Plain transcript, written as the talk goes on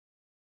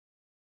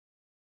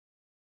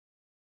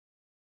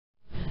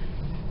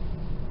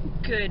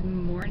Good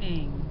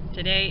morning.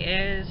 Today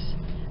is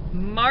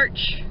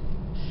March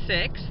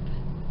 6th,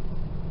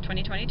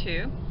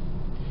 2022,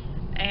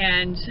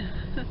 and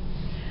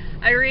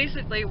I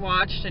recently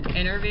watched an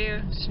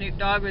interview Snoop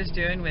Dogg was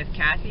doing with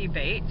Kathy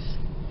Bates,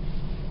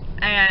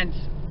 and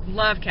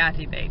love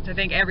Kathy Bates. I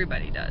think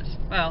everybody does.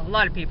 Well, a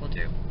lot of people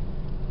do.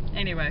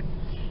 Anyway,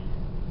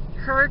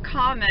 her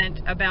comment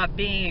about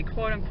being a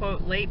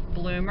quote-unquote late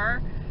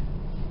bloomer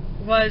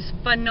was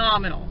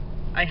phenomenal.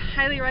 I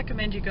highly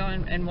recommend you go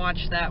and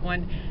watch that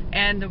one,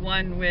 and the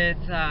one with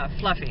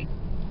Fluffy,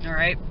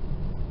 alright?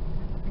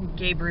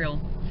 Gabriel.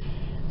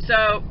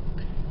 So,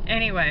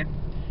 anyway,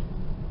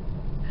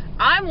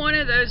 I'm one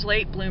of those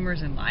late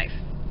bloomers in life.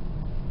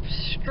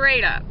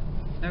 Straight up,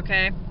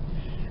 okay?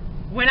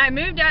 When I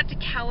moved out to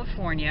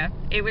California,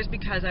 it was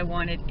because I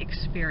wanted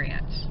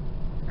experience,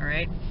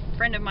 alright? A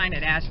friend of mine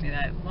had asked me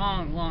that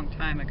long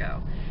time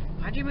ago.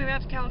 Why'd you move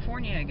out to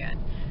California again?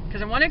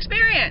 Because I want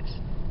experience.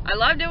 I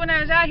loved it when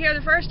I was out here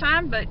the first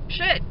time, but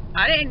shit,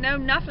 I didn't know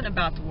nothing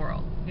about the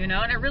world, you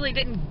know, and I really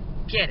didn't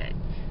get it.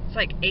 It's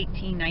like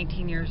 18,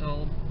 19 years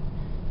old,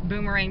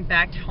 boomerang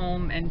back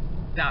home and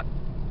about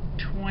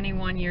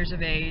 21 years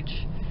of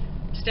age,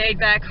 stayed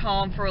back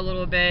home for a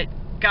little bit,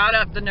 got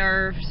up the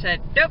nerve,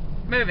 said, nope,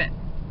 moving.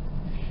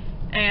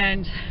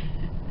 And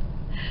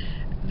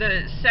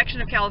the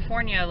section of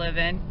California I live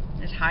in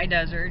is high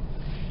desert.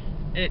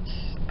 It's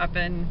up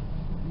in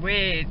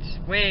it's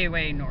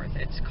way north.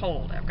 It's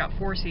cold. I've got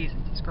 4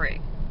 seasons. It's great.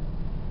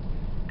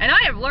 And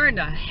I have learned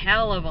a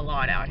hell of a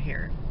lot out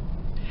here.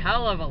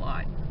 Hell of a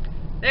lot.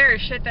 There is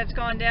shit that's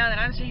gone down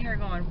and I'm sitting here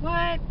going,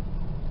 what?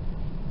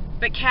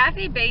 But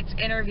Kathy Bates'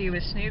 interview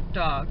with Snoop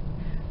Dogg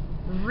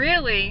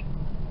really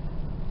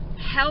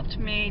helped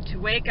me to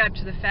wake up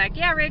to the fact,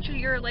 yeah, Rachel,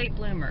 you're a late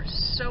bloomer.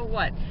 So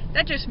what?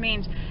 That just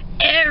means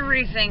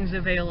everything's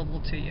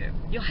available to you.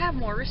 You'll have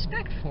more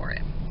respect for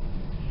it.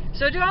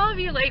 So to all of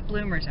you late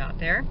bloomers out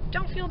there,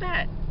 don't feel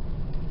bad.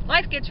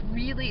 Life gets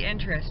really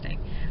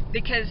interesting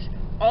because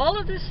all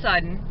of a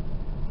sudden,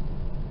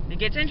 it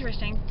gets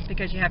interesting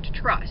because you have to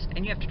trust,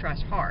 and you have to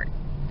trust hard.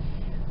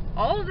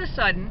 All of a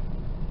sudden,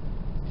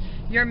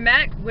 you're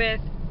met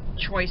with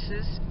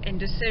choices and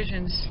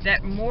decisions that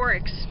are more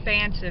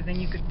expansive than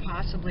you could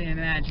possibly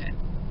imagine.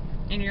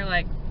 And you're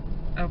like,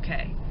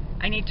 okay,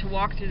 I need to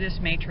walk through this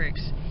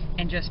matrix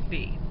and just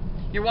be.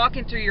 You're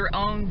walking through your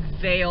own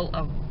veil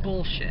of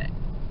bullshit.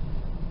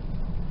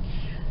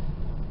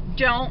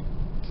 Don't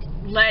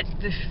let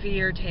the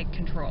fear take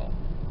control.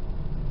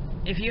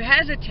 If you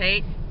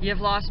hesitate, you've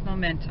lost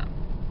momentum.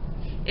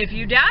 If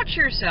you doubt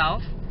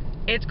yourself,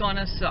 it's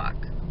gonna suck.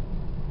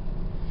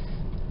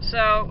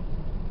 So,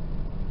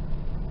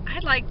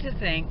 I'd like to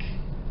think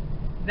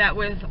that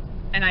with,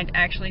 and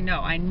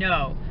I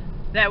know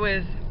that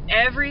with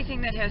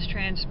everything that has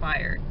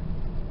transpired,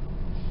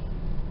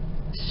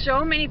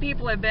 so many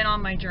people have been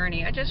on my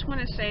journey. I just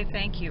want to say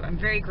thank you. I'm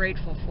very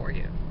grateful for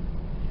you.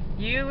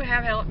 You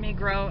have helped me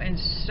grow in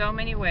so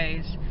many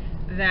ways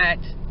that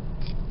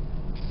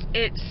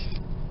it's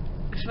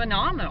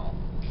phenomenal.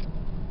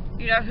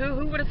 You know,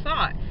 who would have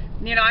thought?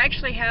 You know, I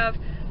actually have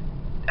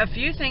a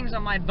few things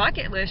on my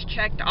bucket list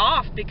checked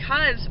off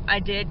because I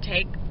did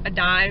take a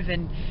dive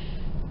and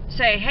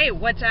say, hey,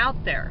 what's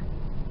out there?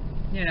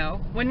 You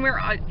know, when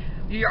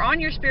you're on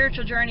your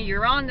spiritual journey,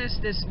 you're on this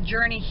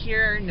journey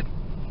here, and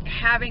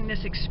having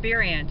this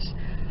experience,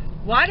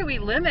 why do we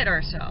limit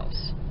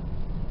ourselves?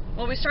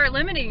 Well, we start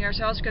limiting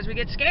ourselves because we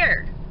get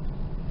scared.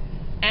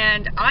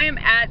 And I am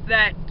at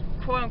that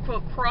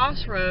quote-unquote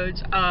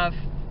crossroads of,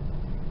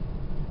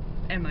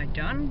 am I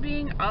done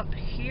being up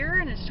here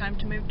and it's time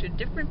to move to a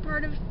different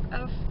part of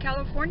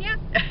California?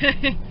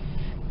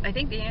 I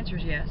think the answer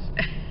is yes.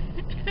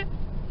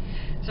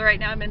 So right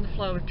now I'm in the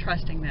flow of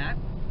trusting that.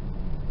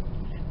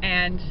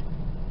 And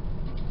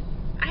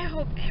I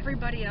hope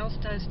everybody else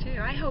does too.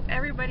 I hope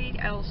everybody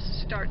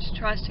else starts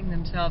trusting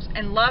themselves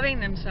and loving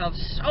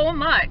themselves so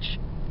much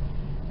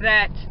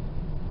that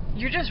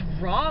you're just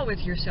raw with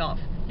yourself.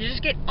 You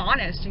just get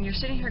honest and you're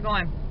sitting here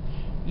going,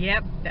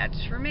 yep,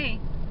 that's for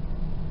me.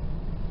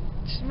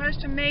 It's the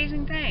most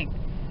amazing thing.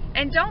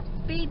 And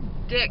don't be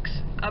dicks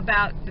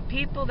about the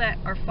people that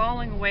are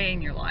falling away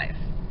in your life.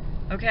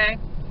 Okay?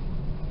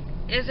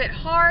 Is it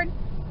hard?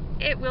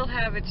 It will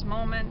have its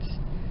moments.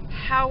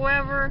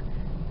 However,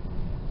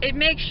 it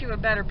makes you a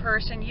better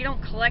person. You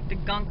don't collect the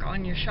gunk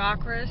on your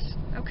chakras.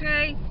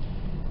 Okay?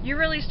 You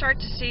really start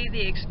to see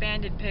the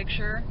expanded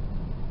picture.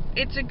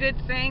 It's a good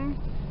thing.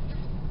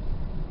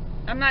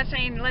 I'm not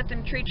saying let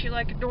them treat you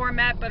like a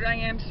doormat, but I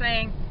am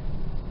saying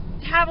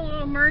have a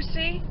little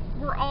mercy.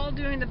 We're all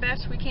doing the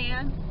best we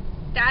can.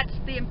 That's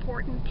the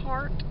important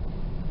part.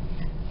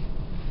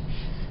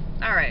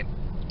 Alright.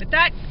 With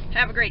that,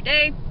 have a great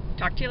day.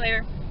 Talk to you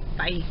later.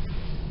 Bye.